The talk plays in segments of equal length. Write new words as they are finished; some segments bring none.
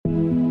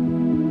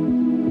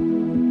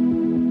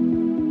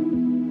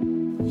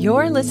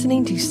You're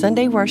listening to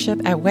Sunday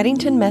worship at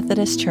Weddington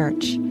Methodist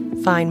Church.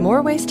 Find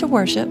more ways to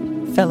worship,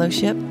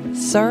 fellowship,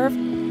 serve,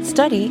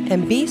 study,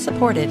 and be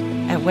supported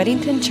at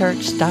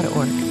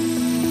weddingtonchurch.org.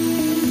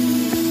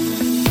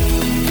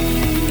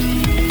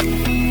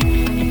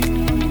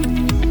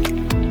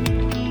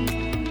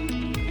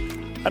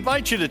 I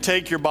invite you to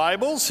take your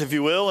Bibles, if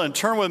you will, and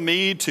turn with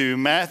me to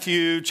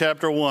Matthew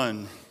chapter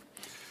 1.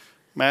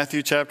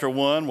 Matthew chapter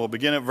 1, we'll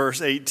begin at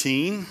verse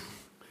 18.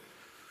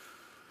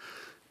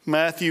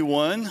 Matthew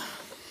 1.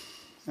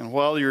 And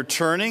while you're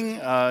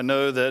turning, I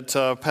know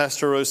that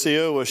Pastor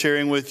Rocio was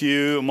sharing with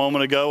you a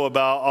moment ago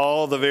about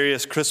all the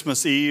various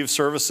Christmas Eve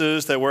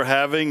services that we're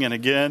having. And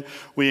again,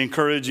 we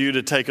encourage you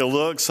to take a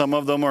look. Some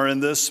of them are in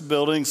this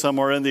building, some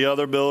are in the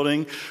other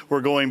building.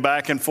 We're going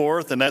back and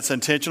forth, and that's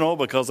intentional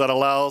because that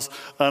allows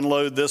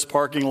unload this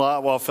parking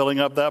lot while filling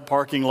up that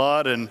parking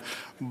lot, and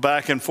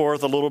back and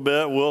forth a little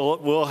bit.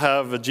 We'll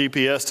have a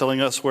GPS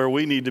telling us where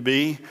we need to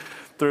be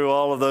through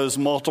all of those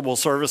multiple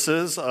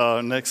services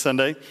next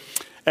Sunday.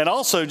 And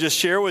also just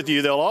share with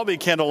you, they'll all be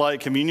candlelight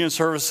communion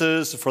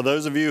services. For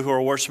those of you who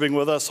are worshiping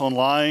with us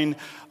online,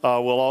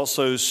 we'll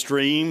also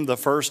stream the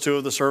first two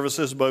of the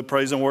services, both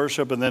praise and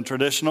worship and then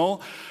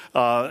traditional.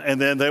 And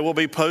then they will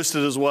be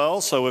posted as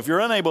well. So if you're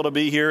unable to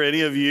be here,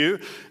 any of you,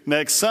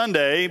 next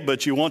Sunday,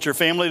 but you want your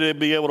family to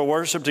be able to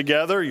worship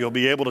together, you'll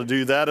be able to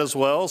do that as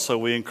well. So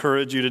we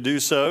encourage you to do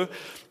so.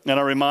 And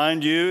I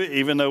remind you,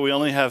 even though we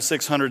only have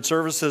 600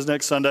 services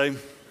next Sunday,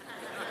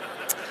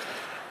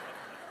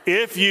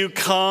 if you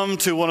come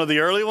to one of the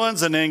early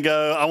ones and then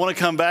go, I want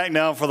to come back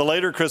now for the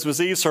later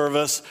Christmas Eve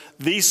service,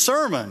 the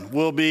sermon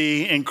will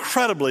be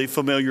incredibly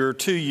familiar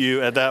to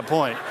you at that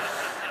point.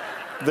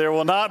 There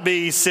will not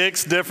be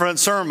 6 different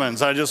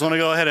sermons. I just want to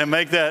go ahead and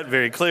make that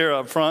very clear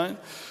up front.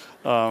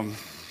 But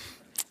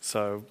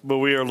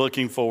we are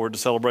looking forward to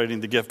celebrating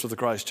the gift of the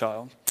Christ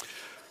child.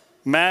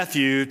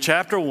 Matthew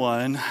chapter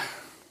 1,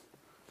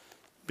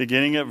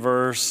 beginning at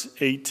verse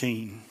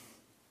 18.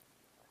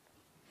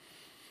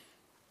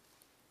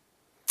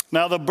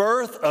 Now, the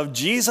birth of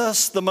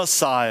Jesus the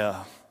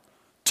Messiah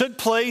took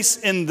place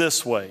in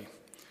this way.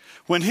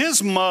 When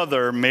his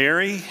mother,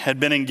 Mary, had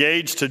been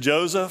engaged to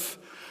Joseph,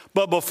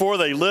 but before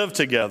they lived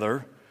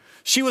together,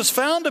 she was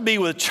found to be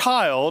with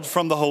child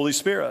from the Holy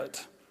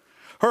Spirit.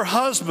 Her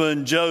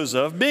husband,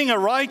 Joseph, being a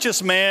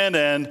righteous man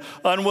and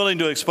unwilling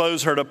to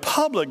expose her to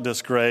public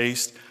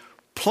disgrace,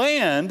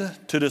 planned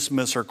to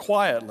dismiss her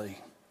quietly.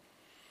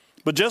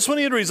 But just when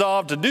he had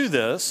resolved to do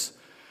this,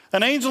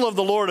 an angel of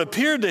the Lord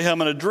appeared to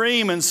him in a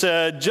dream and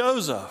said,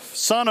 Joseph,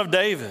 son of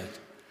David,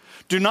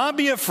 do not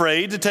be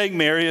afraid to take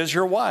Mary as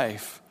your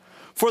wife,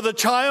 for the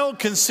child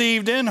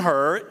conceived in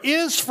her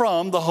is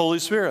from the Holy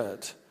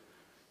Spirit.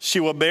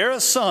 She will bear a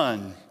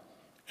son,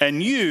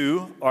 and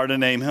you are to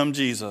name him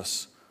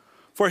Jesus,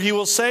 for he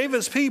will save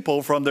his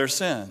people from their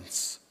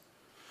sins.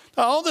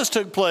 Now, all this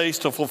took place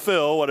to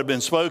fulfill what had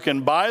been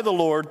spoken by the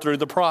Lord through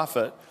the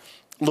prophet.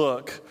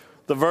 Look,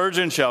 the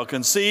virgin shall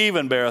conceive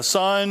and bear a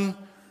son.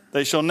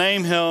 They shall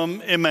name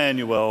him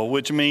Emmanuel,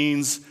 which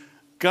means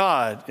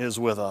God is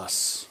with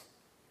us.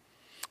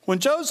 When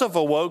Joseph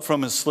awoke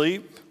from his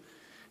sleep,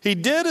 he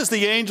did as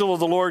the angel of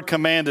the Lord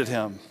commanded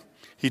him.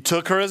 He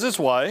took her as his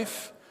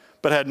wife,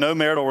 but had no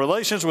marital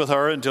relations with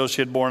her until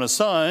she had borne a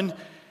son,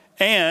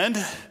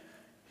 and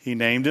he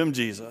named him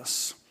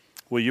Jesus.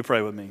 Will you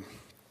pray with me?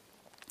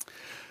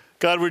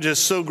 God, we're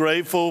just so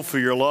grateful for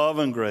your love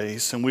and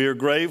grace, and we are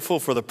grateful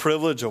for the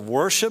privilege of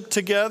worship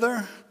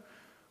together.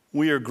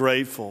 We are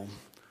grateful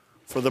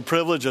for the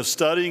privilege of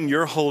studying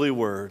your holy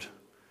word.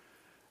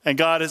 And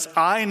God, as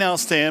I now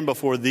stand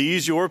before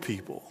these, your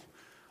people,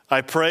 I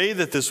pray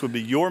that this would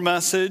be your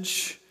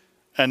message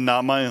and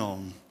not my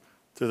own.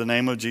 Through the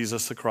name of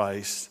Jesus the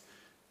Christ,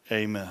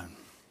 amen.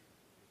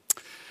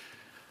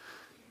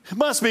 It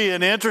must be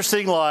an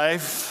interesting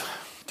life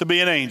to be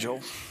an angel.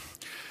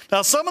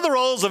 Now, some of the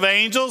roles of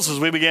angels, as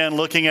we began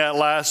looking at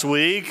last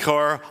week,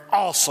 are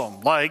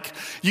awesome. Like,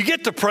 you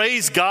get to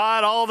praise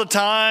God all the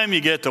time.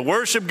 You get to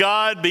worship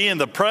God, be in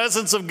the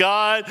presence of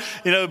God,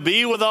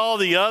 be with all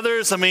the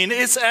others. I mean,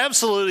 it's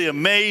absolutely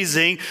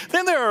amazing.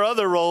 Then there are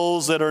other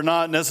roles that are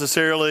not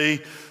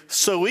necessarily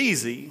so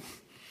easy.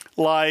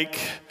 Like,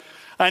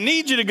 I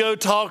need you to go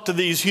talk to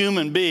these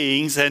human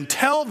beings and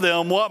tell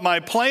them what my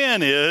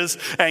plan is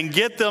and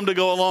get them to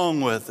go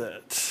along with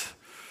it.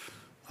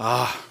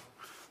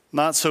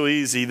 Not so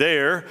easy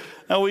there.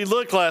 Now, we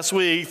looked last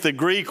week, the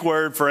Greek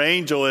word for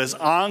angel is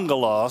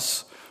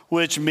angelos,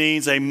 which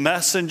means a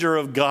messenger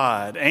of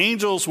God.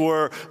 Angels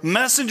were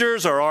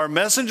messengers or are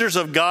messengers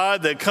of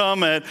God that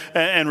come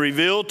and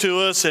reveal to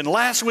us. And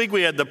last week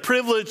we had the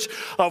privilege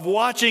of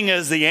watching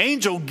as the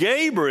angel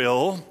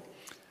Gabriel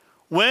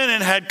went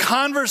and had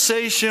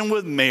conversation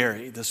with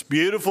Mary, this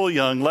beautiful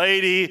young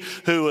lady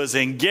who was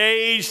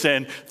engaged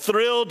and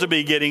thrilled to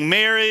be getting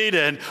married.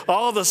 And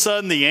all of a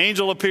sudden the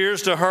angel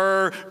appears to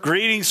her.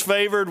 Greetings,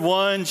 favored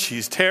one.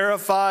 She's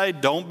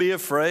terrified. Don't be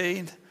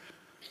afraid.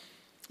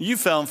 You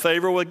found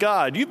favor with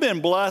God. You've been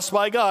blessed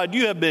by God.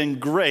 You have been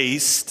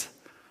graced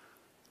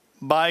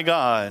by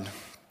God.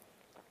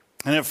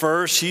 And at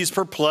first she's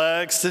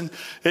perplexed, and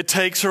it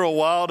takes her a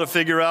while to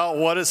figure out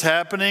what is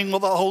happening. Well,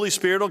 the Holy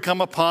Spirit will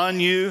come upon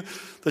you.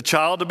 The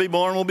child to be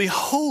born will be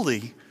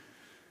holy.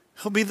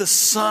 He'll be the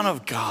Son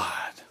of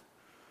God.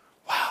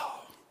 Wow.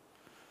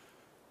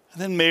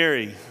 And then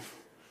Mary,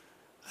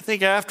 I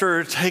think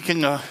after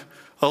taking a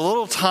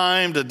little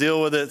time to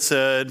deal with it,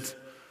 said,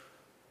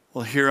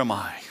 well, here am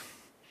I,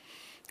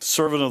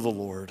 servant of the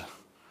Lord.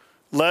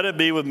 Let it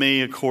be with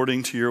me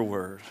according to your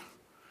word.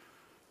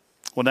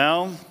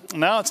 Well,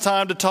 now it's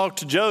time to talk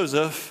to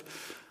Joseph.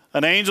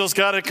 An angel's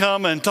got to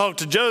come and talk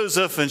to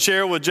Joseph and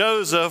share with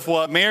Joseph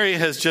what Mary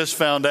has just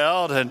found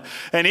out.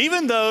 And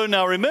even though,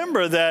 now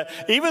remember that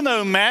even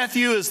though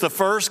Matthew is the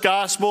first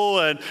gospel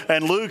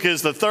and Luke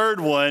is the third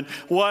one,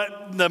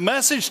 what the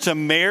message to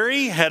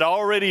Mary had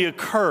already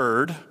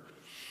occurred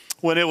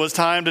when it was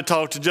time to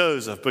talk to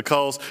Joseph,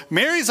 because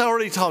Mary's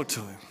already talked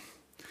to him.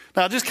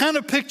 Now, just kind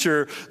of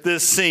picture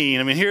this scene.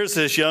 I mean, here's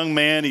this young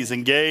man. He's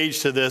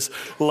engaged to this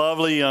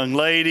lovely young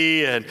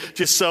lady and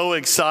just so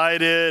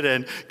excited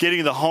and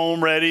getting the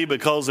home ready,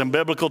 because in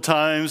biblical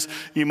times,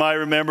 you might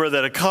remember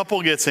that a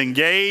couple gets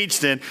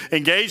engaged, and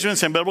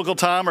engagements in biblical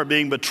time, or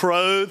being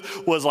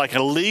betrothed, was like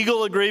a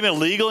legal agreement,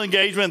 legal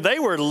engagement. They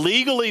were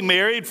legally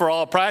married for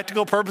all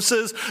practical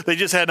purposes. They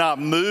just had not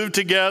moved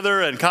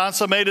together and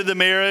consummated the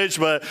marriage,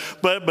 but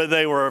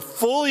they were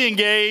fully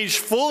engaged,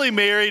 fully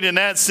married in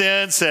that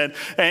sense,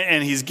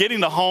 and he's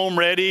getting the home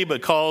ready,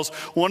 because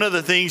one of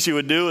the things you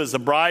would do is the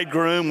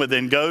bridegroom would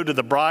then go to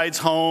the bride's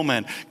home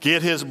and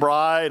get his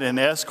bride and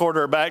escort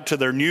her back to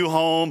their new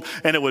home.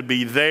 And it would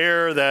be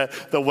there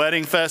that the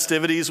wedding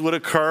festivities would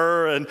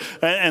occur,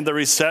 and the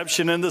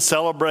reception and the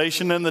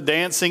celebration and the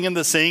dancing and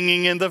the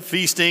singing and the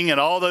feasting and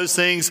all those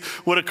things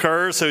would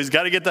occur. So he's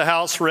got to get the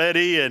house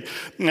ready, and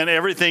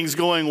everything's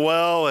going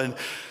well. And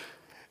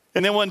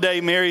then one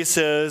day Mary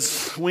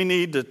says, we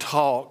need to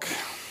talk.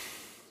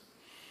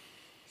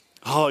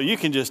 Oh, you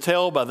can just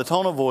tell by the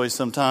tone of voice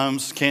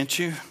sometimes, can't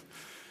you?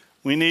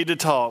 We need to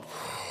talk.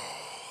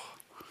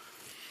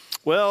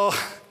 Well,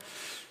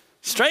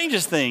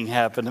 strangest thing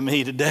happened to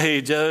me today,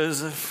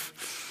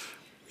 Joseph.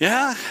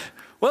 Yeah?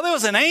 Well, there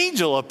was an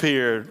angel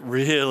appeared,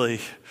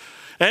 really.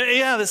 And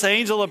yeah, this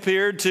angel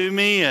appeared to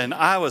me, and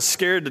I was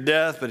scared to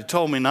death, but he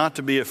told me not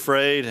to be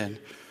afraid. And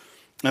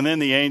then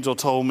the angel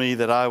told me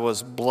that I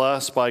was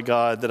blessed by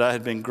God, that I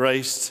had been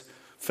graced,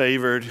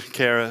 favored,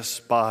 charis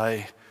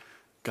by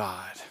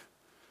God.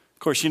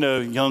 Of course, you know,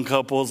 young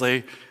couples,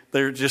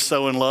 they're just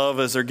so in love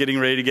as they're getting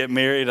ready to get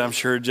married. I'm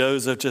sure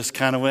Joseph just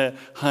kind of went,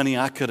 honey,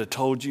 I could have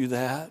told you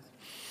that.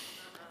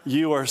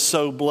 You are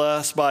so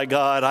blessed by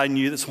God. I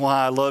knew that's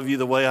why I love you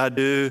the way I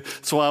do.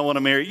 That's why I want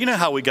to marry you. You know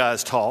how we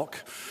guys talk.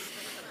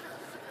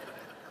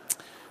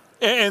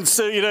 And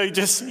so,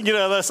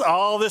 that's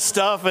all this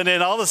stuff. And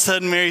then all of a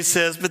sudden Mary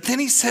says, but then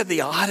he said the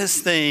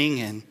oddest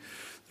thing, and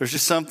there's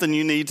just something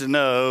you need to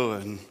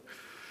know.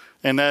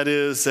 And that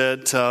is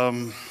that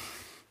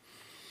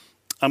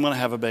I'm going to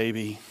have a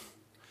baby.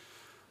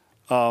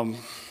 And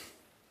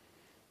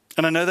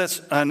I know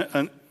that's,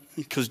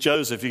 because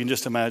Joseph, you can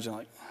just imagine,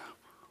 like,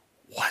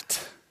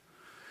 what?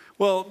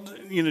 Well,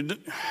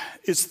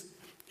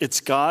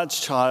 it's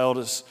God's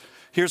child.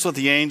 Here's what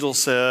the angel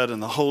said,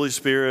 and the Holy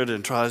Spirit,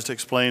 and tries to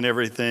explain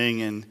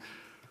everything. And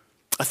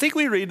I think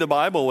we read the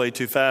Bible way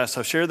too fast.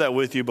 I've shared that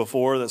with you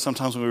before, that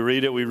sometimes when we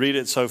read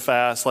it so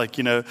fast, like,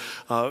 and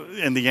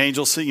the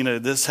angel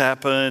said, this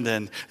happened,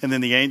 and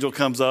then the angel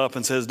comes up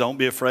and says, don't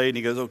be afraid. And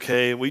he goes,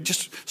 okay. We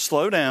just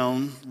slow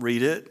down,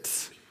 read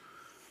it,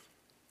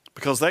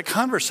 because that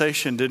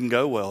conversation didn't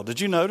go well. Did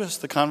you notice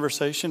the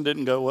conversation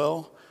didn't go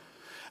well?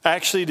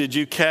 Actually, did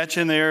you catch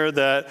in there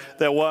that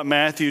what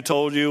Matthew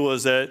told you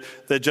was that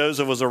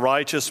Joseph was a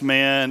righteous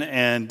man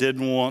and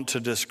didn't want to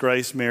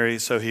disgrace Mary,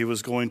 so he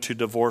was going to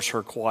divorce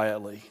her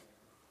quietly?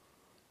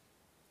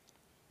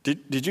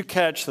 Did you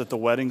catch that the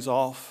wedding's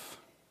off?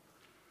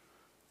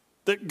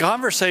 The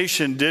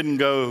conversation didn't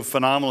go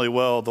phenomenally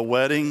well. The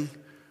wedding's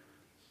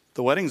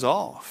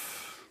off.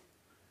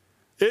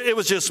 It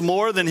was just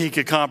more than he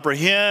could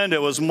comprehend.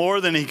 It was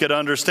more than he could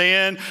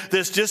understand.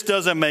 This just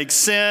doesn't make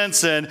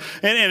sense. And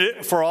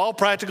for all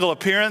practical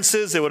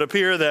appearances, it would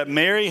appear that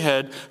Mary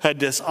had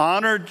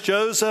dishonored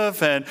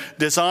Joseph and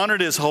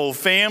dishonored his whole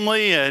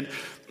family.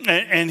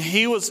 And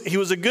he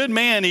was a good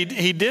man.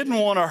 He didn't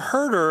want to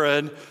hurt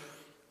her,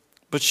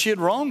 but she had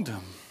wronged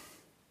him.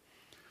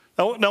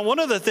 Now, one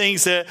of the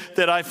things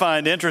that I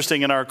find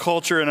interesting in our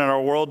culture and in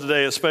our world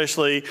today,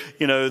 especially,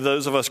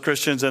 those of us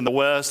Christians in the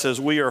West, is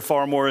we are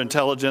far more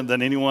intelligent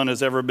than anyone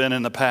has ever been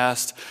in the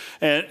past.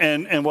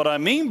 And what I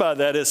mean by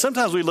that is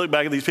sometimes we look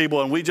back at these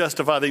people and we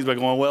justify things by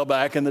going, well,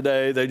 back in the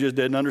day, they just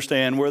didn't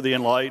understand. We're the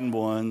enlightened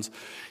ones.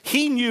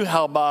 He knew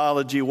how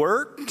biology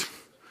worked.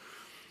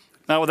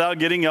 Now, without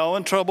getting y'all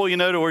in trouble,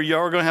 to where y'all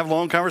are going to have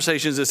long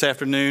conversations this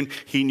afternoon,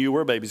 he knew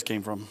where babies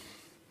came from.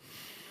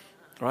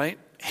 Right?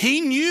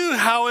 He knew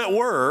how it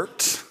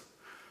worked,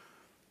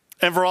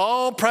 and for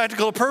all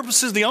practical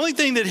purposes, the only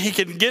thing that he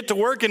could get to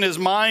work in his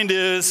mind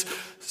is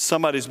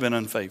somebody's been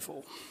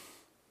unfaithful.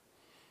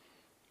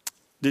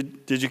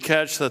 Did you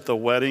catch that the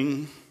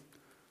wedding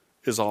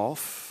is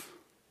off.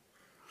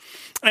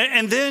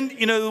 And then,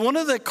 one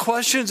of the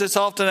questions that's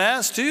often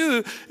asked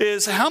too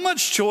is how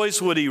much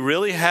choice would he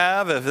really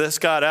have if this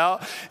got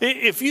out?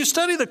 If you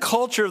study the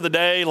culture of the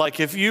day, like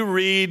if you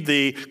read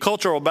the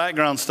Cultural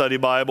Background Study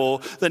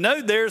Bible, the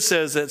note there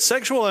says that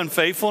sexual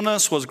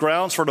unfaithfulness was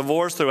grounds for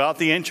divorce throughout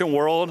the ancient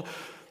world.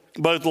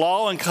 Both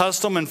law and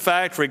custom, in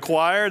fact,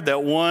 required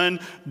that one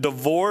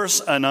divorce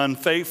an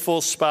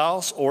unfaithful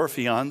spouse or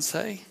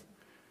fiance.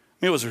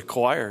 It was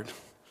required.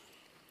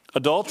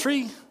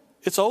 Adultery,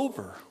 it's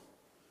over.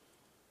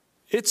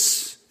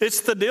 It's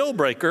the deal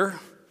breaker.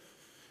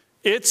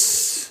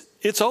 It's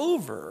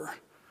over.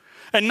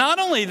 And not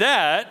only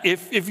that,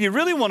 if you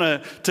really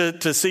want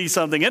to see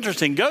something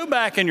interesting, go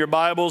back in your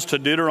Bibles to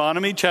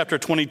Deuteronomy chapter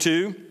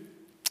 22.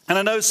 And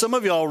I know some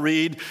of y'all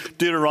read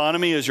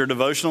Deuteronomy as your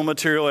devotional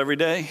material every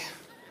day.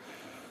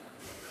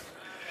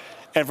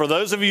 And for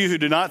those of you who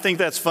do not think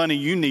that's funny,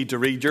 you need to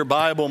read your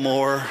Bible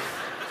more.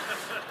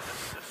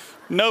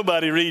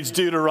 Nobody reads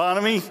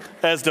Deuteronomy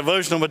as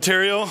devotional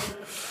material.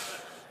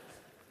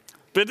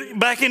 But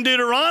back in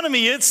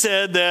Deuteronomy, it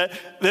said that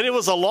it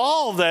was a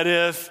law that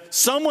if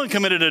someone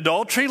committed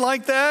adultery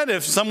like that,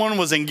 if someone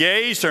was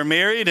engaged or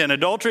married and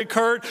adultery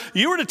occurred,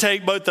 you were to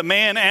take both the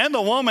man and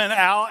the woman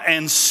out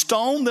and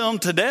stone them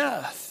to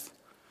death.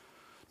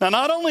 Now,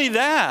 not only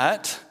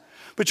that,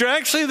 but you're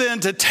actually then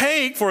to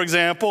take, for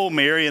example,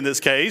 Mary in this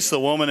case, the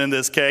woman in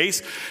this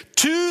case,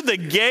 to the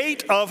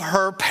gate of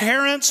her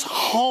parents'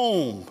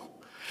 home.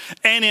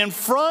 And in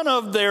front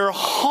of their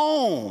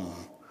home,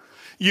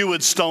 you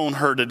would stone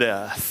her to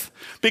death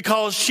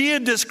because she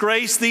had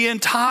disgraced the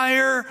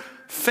entire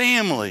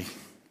family.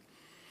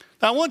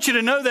 Now, I want you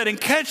to know that and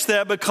catch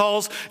that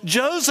because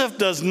Joseph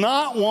does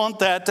not want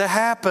that to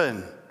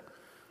happen.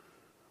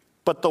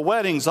 But the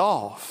wedding's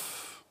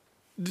off.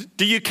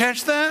 Do you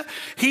catch that?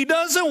 He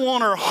doesn't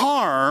want her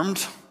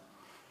harmed,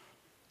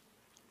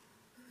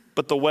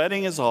 but the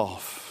wedding is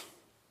off.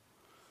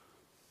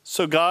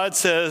 So God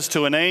says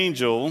to an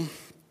angel,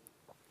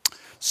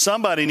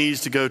 somebody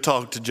needs to go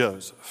talk to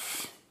Joseph.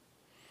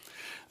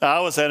 I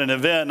was at an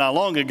event not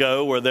long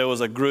ago where there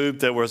was a group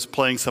that was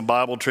playing some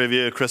Bible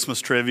trivia,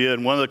 Christmas trivia,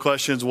 and one of the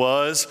questions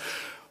was,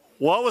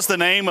 what was the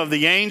name of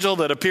the angel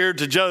that appeared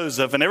to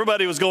Joseph? And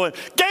everybody was going,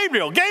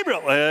 Gabriel.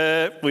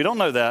 We don't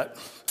know that.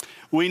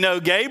 We know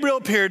Gabriel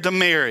appeared to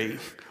Mary.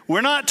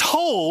 We're not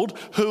told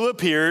who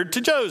appeared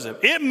to Joseph.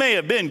 It may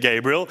have been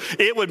Gabriel.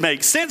 It would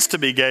make sense to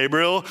be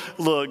Gabriel.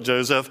 Look,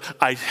 Joseph,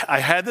 I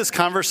had this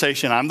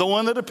conversation. I'm the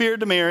one that appeared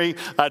to Mary.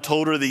 I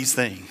told her these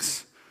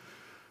things.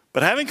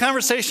 But having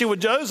conversation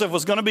with Joseph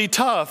was going to be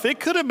tough. It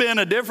could have been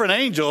a different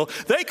angel.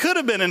 They could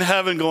have been in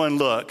heaven going,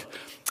 look,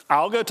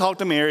 I'll go talk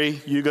to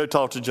Mary. You go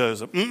talk to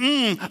Joseph.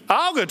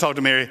 I'll go talk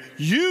to Mary.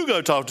 You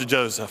go talk to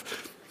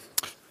Joseph.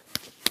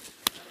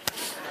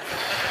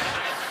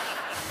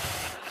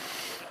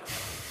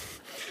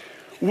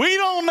 We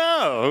don't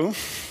know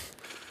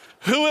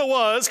who it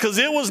was because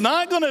it was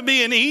not going to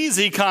be an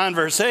easy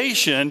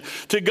conversation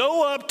to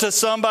go up to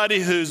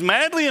somebody who's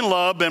madly in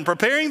love, been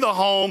preparing the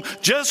home,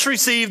 just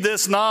received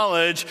this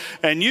knowledge,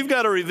 and you've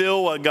got to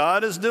reveal what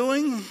God is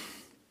doing.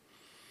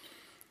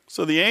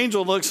 So the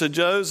angel looks at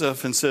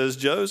Joseph and says,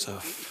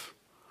 Joseph,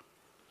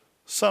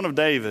 son of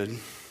David,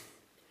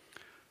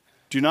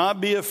 do not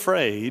be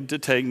afraid to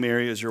take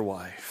Mary as your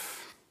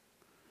wife.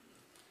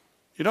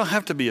 You don't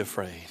have to be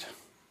afraid.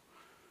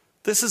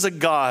 This is a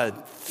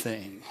God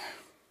thing.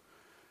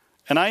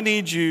 And I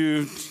need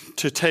you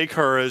to take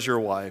her as your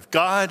wife.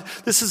 God,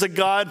 this is a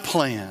God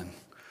plan.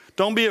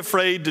 Don't be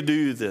afraid to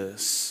do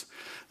this.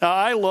 Now,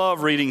 I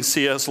love reading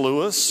C.S.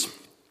 Lewis.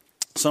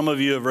 Some of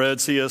you have read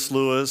C.S.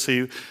 Lewis.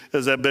 He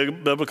is a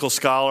big biblical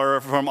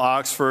scholar from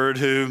Oxford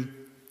who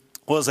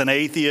was an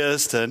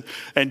atheist and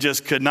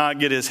just could not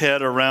get his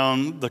head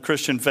around the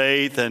Christian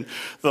faith. And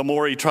the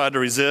more he tried to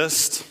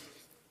resist,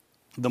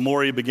 the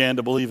more he began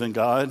to believe in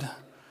God.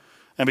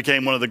 And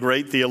became one of the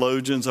great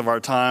theologians of our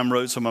time,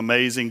 wrote some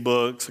amazing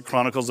books, the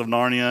Chronicles of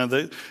Narnia,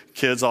 that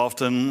kids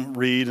often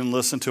read and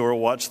listen to or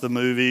watch the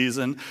movies,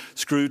 and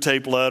Screw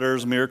Tape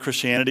Letters, Mere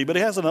Christianity. But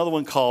he has another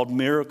one called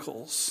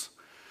Miracles.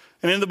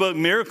 And in the book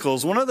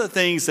Miracles, one of the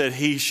things that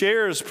he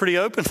shares pretty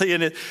openly,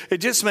 and it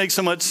just makes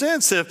so much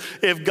sense,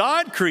 if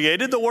God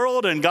created the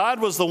world and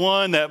God was the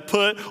one that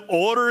put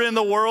order in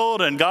the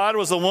world and God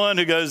was the one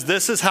who goes,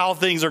 this is how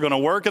things are going to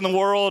work in the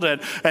world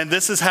and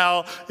this is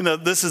how,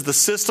 this is the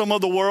system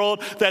of the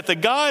world, that the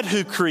God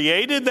who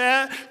created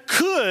that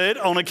could,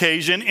 on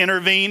occasion,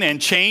 intervene and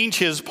change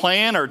his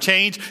plan or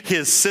change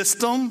his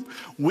system.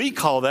 We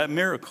call that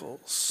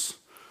miracles.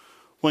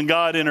 When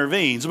God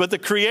intervenes. But the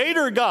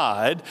Creator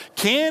God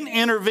can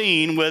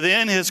intervene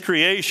within his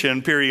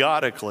creation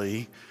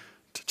periodically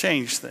to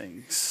change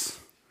things.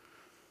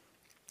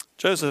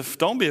 Joseph,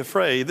 don't be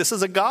afraid. This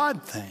is a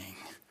God thing.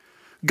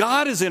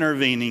 God is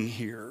intervening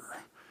here.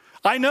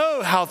 I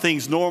know how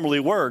things normally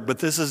work, but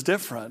this is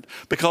different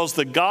because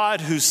the God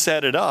who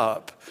set it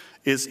up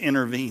is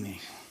intervening.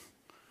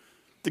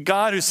 The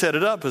God who set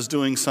it up is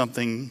doing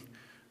something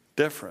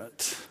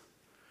different.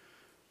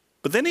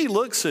 But then he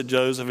looks at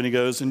Joseph and he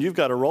goes, and you've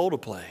got a role to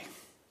play.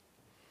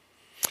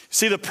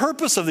 See, the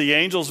purpose of the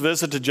angel's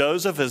visit to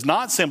Joseph is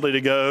not simply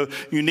to go,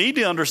 you need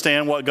to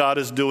understand what God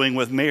is doing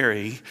with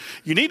Mary.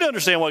 You need to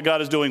understand what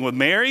God is doing with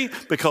Mary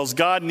because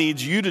God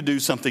needs you to do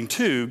something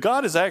too.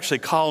 God is actually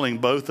calling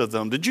both of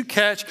them. Did you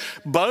catch?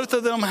 Both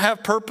of them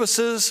have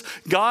purposes.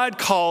 God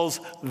calls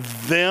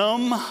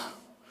them.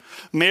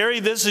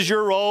 Mary, this is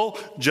your role.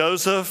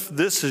 Joseph,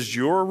 this is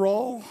your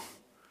role.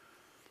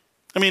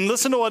 I mean,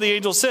 listen to what the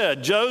angel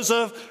said.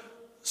 Joseph,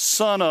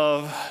 son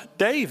of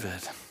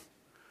David.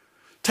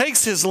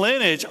 Takes his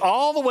lineage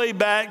all the way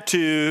back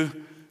to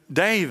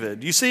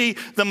David. You see,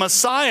 the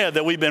Messiah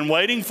that we've been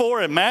waiting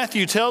for, and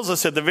Matthew tells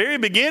us at the very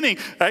beginning,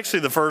 actually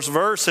the first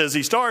verse as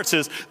he starts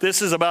is,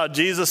 this is about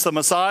Jesus the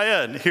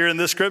Messiah. And here in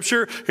this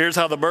scripture, here's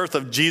how the birth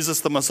of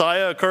Jesus the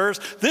Messiah occurs.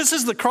 This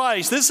is the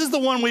Christ. This is the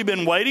one we've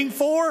been waiting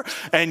for.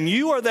 And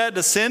you are that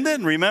descendant.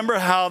 And remember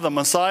how the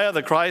Messiah,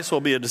 the Christ,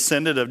 will be a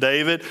descendant of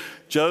David.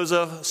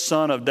 Joseph,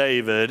 son of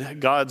David.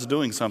 God's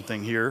doing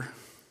something here.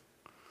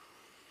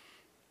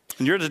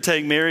 And you're to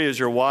take Mary as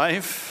your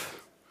wife.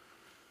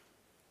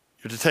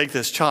 You're to take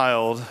this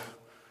child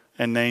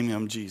and name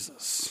him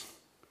Jesus.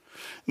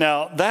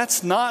 Now,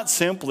 that's not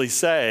simply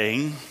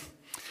saying,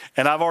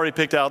 and I've already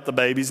picked out the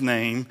baby's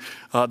name.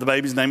 The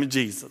baby's name is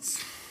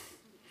Jesus.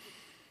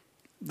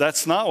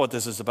 That's not what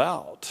this is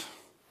about.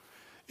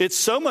 It's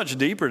so much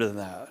deeper than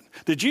that.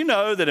 Did you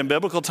know that in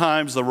biblical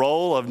times, the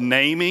role of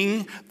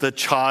naming the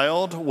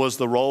child was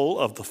the role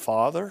of the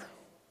father?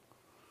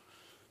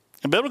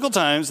 In biblical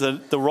times, the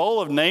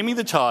role of naming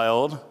the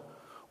child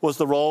was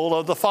the role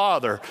of the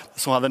father.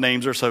 That's why the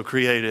names are so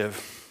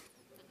creative.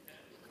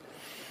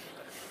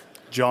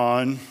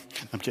 John,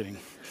 I'm kidding.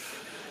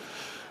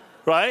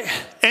 Right?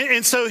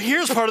 And so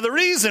here's part of the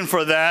reason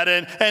for that.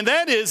 And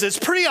that is, it's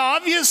pretty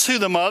obvious who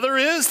the mother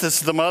is. This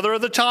is the mother of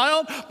the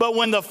child. But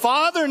when the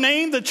father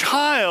named the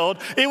child,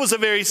 it was a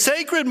very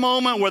sacred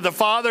moment where the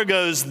father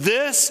goes,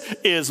 this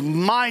is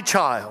my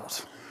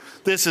child.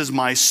 This is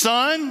my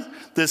son.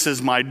 This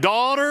is my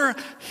daughter.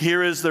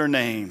 Here is their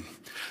name.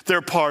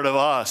 They're part of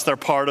us. They're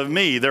part of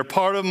me. They're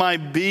part of my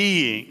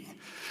being.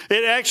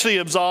 It actually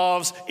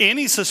absolves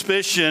any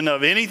suspicion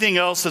of anything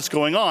else that's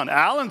going on.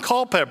 Alan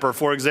Culpepper,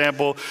 for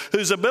example,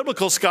 who's a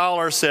biblical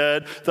scholar,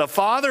 said the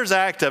father's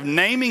act of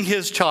naming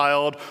his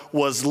child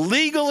was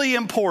legally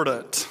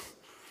important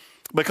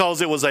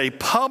because it was a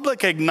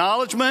public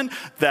acknowledgement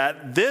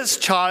that this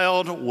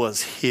child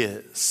was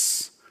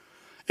his.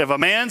 If a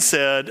man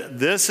said,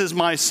 this is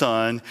my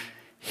son,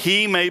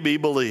 he may be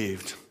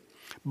believed.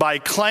 By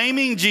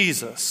claiming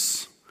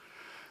Jesus,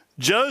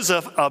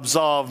 Joseph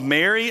absolved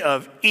Mary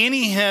of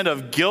any hint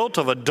of guilt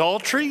of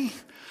adultery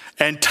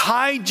and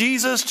tied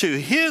Jesus to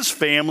his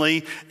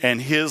family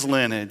and his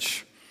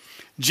lineage.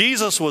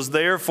 Jesus was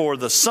therefore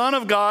the Son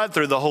of God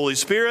through the Holy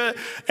Spirit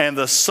and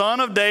the Son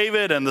of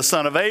David and the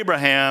Son of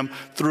Abraham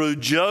through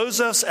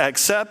Joseph's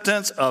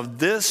acceptance of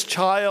this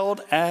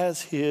child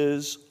as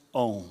his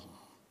own.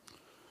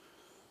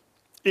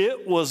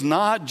 It was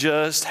not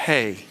just,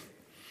 hey,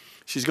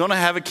 she's going to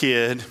have a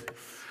kid,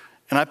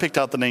 and I picked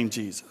out the name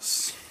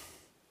Jesus.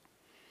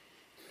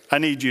 I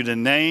need you to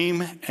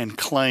name and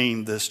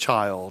claim this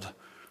child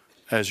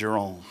as your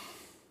own.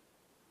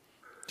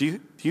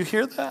 Do you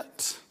hear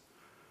that?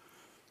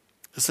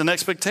 It's an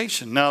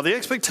expectation. Now, the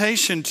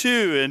expectation,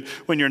 too, and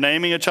when you're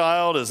naming a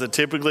child, is that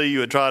typically you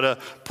would try to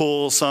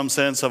pull some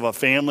sense of a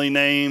family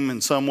name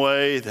in some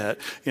way that,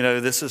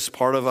 this is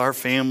part of our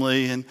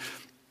family, and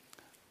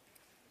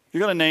you're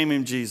going to name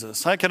him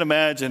Jesus. I can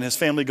imagine his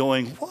family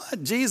going,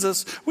 what,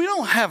 Jesus? We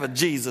don't have a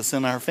Jesus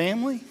in our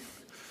family.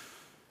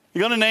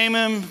 You're going to name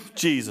him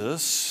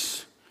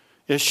Jesus,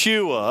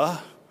 Yeshua,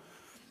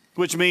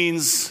 which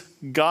means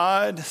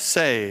God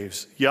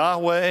saves.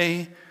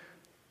 Yahweh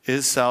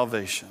is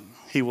salvation.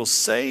 He will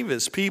save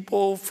his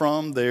people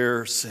from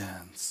their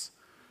sins.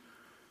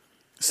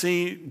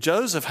 See,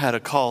 Joseph had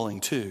a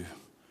calling too.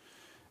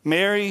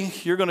 Mary,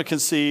 you're going to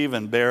conceive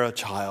and bear a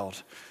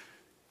child.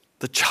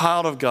 The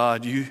child of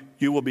God, you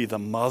will be the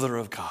mother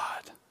of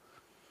God.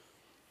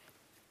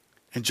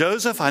 And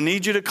Joseph, I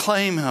need you to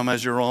claim him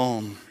as your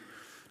own,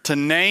 to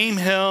name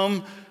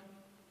him,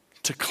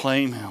 to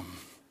claim him,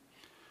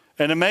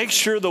 and to make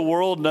sure the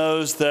world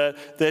knows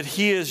that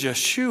he is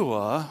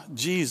Yeshua,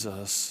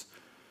 Jesus,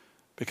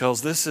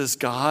 because this is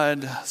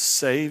God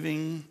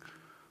saving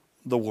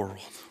the world.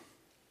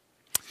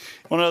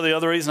 Want to know the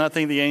other reason I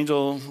think the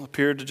angel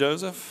appeared to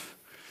Joseph?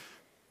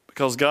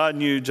 Because God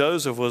knew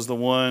Joseph was the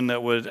one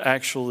that would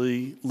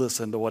actually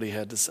listen to what he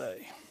had to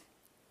say.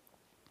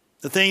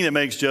 The thing that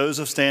makes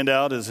Joseph stand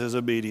out is his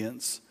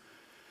obedience.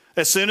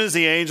 As soon as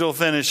the angel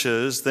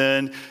finishes,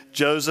 then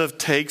Joseph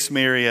takes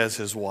Mary as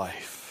his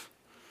wife.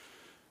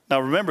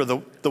 Now remember,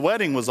 the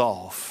wedding was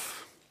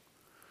off,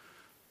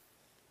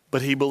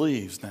 but he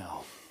believes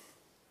now.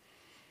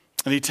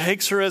 And he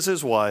takes her as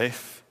his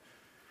wife.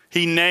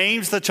 He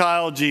names the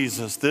child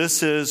Jesus.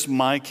 This is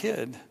my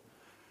kid.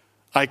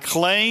 I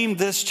claim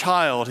this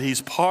child.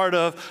 He's part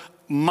of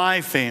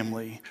my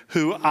family,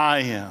 who I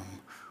am,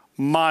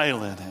 my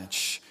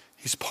lineage.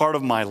 He's part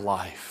of my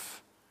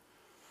life.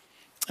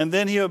 And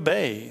then he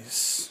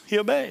obeys. He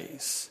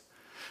obeys.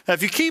 Now,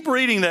 if you keep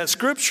reading that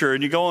scripture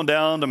and you go on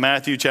down to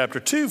Matthew chapter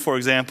 2, for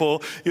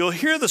example, you'll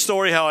hear the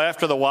story how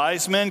after the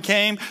wise men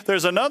came,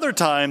 there's another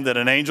time that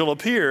an angel will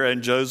appear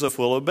and Joseph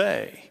will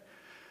obey.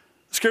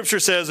 Scripture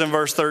says in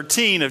verse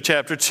 13 of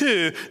chapter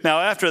 2, now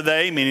after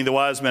they, meaning the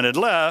wise men, had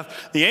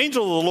left, the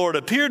angel of the Lord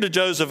appeared to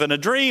Joseph in a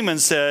dream and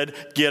said,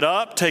 get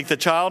up, take the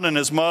child and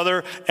his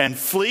mother, and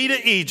flee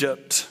to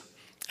Egypt,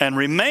 and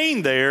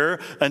remain there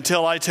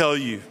until I tell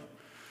you.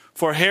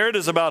 For Herod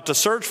is about to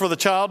search for the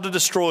child to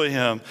destroy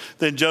him.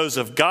 Then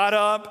Joseph got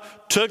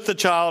up, took the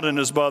child and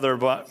his mother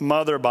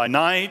by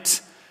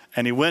night,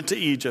 and he went to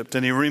Egypt,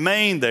 and he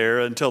remained there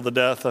until the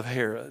death of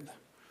Herod.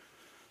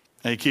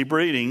 And you keep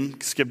reading,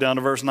 skip down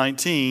to verse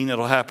 19,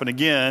 it'll happen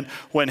again.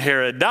 When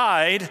Herod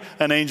died,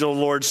 an angel of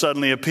the Lord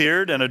suddenly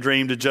appeared in a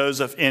dream to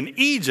Joseph in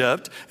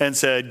Egypt and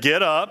said,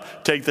 get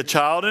up, take the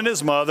child and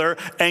his mother,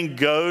 and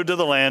go to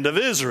the land of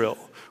Israel.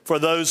 For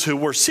those who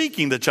were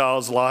seeking the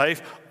child's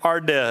life are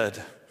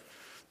dead.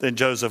 Then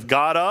Joseph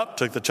got up,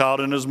 took the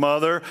child and his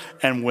mother,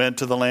 and went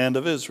to the land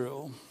of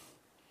Israel.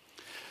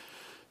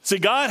 See,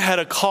 God had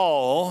a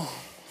call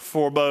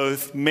for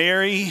both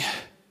Mary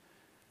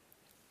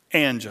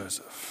and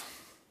Joseph.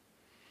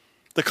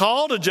 The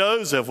call to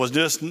Joseph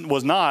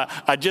was not,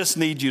 I just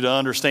need you to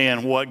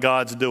understand what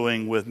God's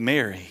doing with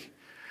Mary.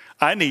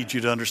 I need you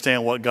to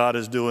understand what God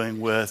is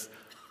doing with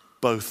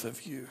both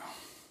of you.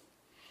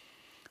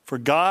 For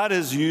God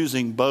is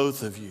using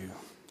both of you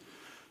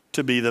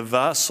to be the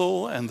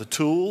vessel and the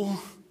tool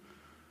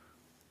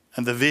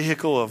and the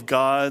vehicle of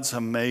God's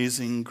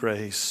amazing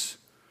grace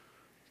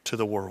to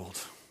the world.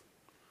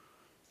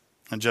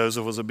 And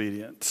Joseph was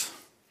obedient.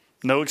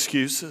 No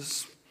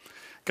excuses.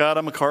 God,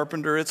 I'm a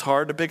carpenter. It's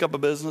hard to pick up a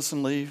business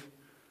and leave.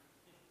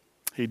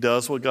 He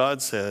does what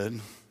God said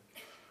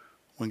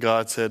when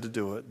God said to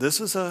do it. This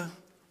is a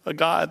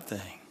God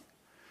thing.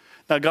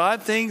 Now,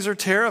 God things are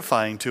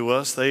terrifying to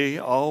us. They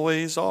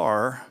always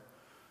are.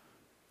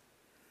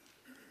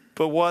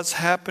 But what's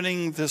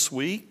happening this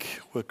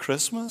week with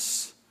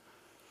Christmas,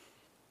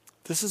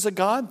 this is a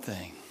God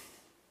thing.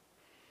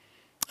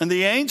 And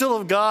the angel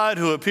of God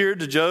who appeared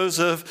to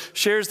Joseph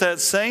shares that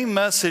same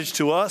message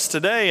to us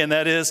today, and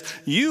that is,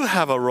 you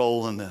have a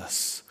role in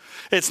this.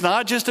 It's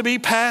not just to be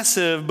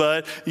passive,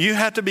 but you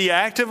have to be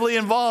actively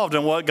involved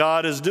in what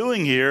God is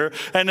doing here.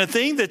 And the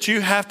thing that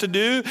you have to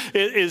do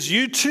is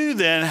you too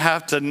then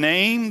have to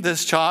name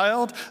this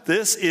child.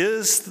 This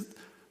is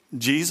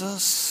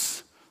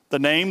Jesus, the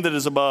name that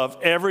is above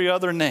every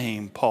other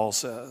name, Paul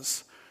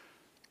says.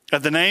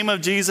 At the name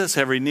of Jesus,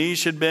 every knee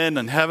should bend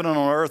in heaven and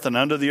on earth and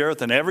under the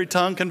earth, and every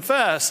tongue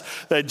confess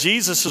that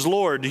Jesus is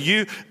Lord. Do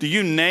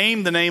you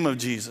name the name of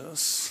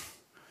Jesus?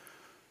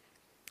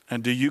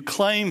 And do you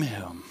claim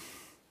him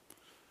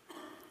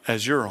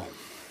as your own?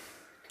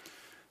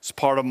 It's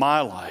part of my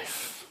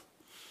life,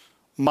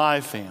 my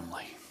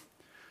family,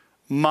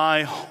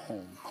 my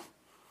home,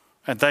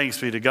 and thanks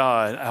be to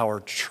God,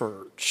 our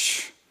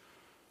church.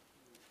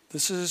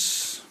 This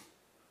is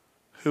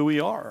who we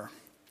are.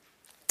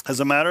 As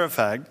a matter of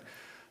fact,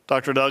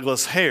 Dr.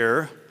 Douglas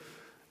Hare,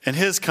 in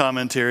his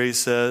commentary,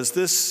 says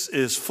this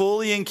is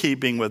fully in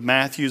keeping with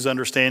Matthew's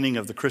understanding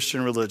of the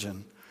Christian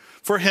religion.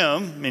 For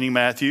him, meaning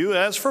Matthew,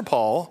 as for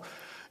Paul,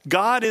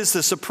 God is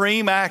the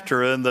supreme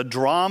actor in the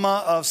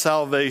drama of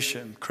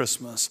salvation,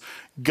 Christmas.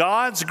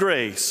 God's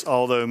grace,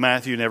 although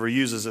Matthew never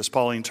uses this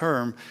Pauline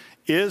term,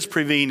 is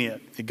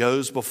prevenient. It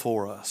goes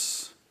before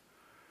us.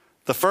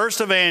 The first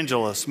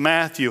evangelist,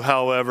 Matthew,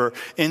 however,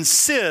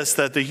 insists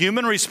that the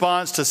human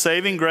response to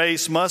saving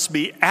grace must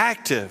be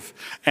active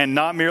and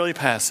not merely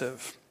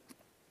passive.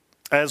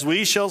 As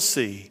we shall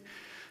see,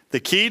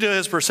 the key to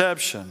his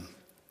perception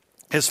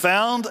is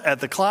found at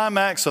the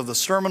climax of the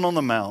Sermon on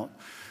the Mount.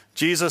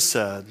 Jesus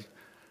said,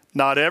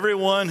 not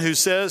everyone who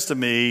says to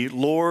me,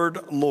 Lord,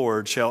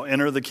 Lord, shall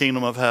enter the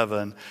kingdom of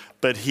heaven,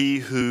 but he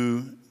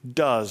who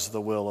does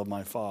the will of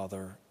my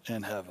Father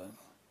in heaven.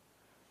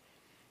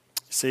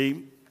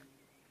 See,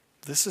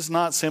 this is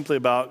not simply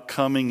about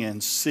coming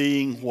and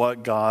seeing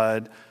what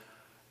God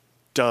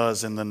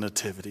does in the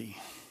nativity.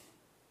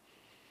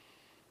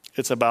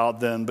 It's about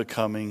then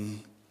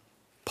becoming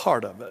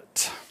part of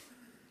it.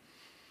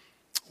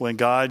 When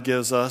God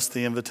gives us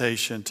the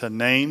invitation to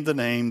name the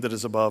name that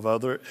is above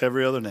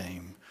every other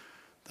name,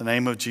 the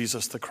name of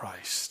Jesus the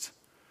Christ,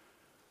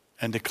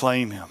 and to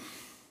claim him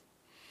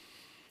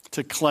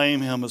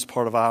as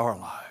part of our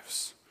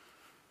lives,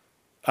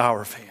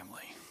 our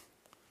family,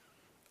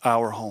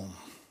 our home,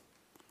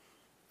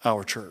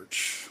 our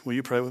church. Will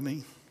you pray with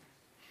me?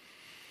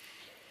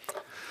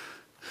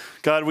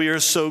 God, we are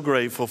so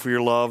grateful for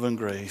your love and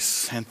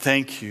grace, and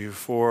thank you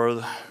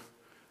for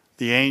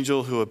the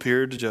angel who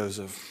appeared to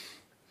Joseph.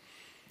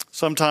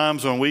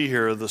 Sometimes when we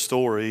hear the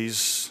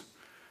stories,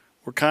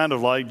 we're kind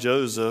of like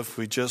Joseph.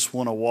 We just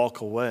want to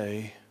walk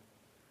away.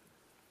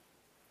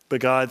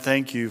 But God,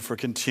 thank you for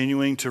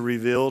continuing to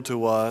reveal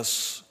to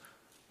us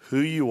who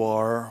you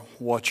are,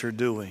 what you're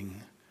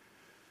doing,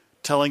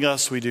 telling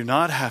us we do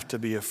not have to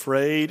be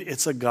afraid.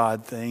 It's a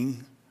God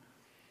thing.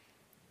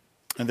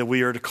 And that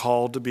we are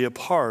called to be a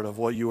part of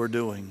what you are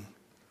doing.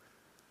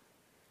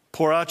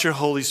 Pour out your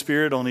Holy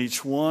Spirit on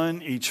each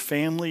one, each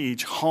family,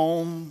 each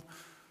home,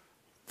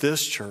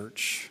 this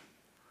church.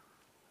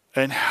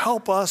 And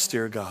help us,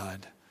 dear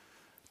God,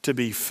 to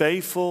be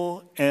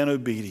faithful and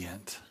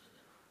obedient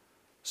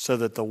so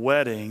that the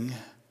wedding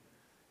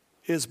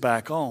is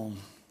back on.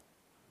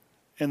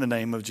 In the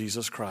name of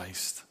Jesus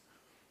Christ,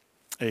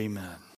 amen.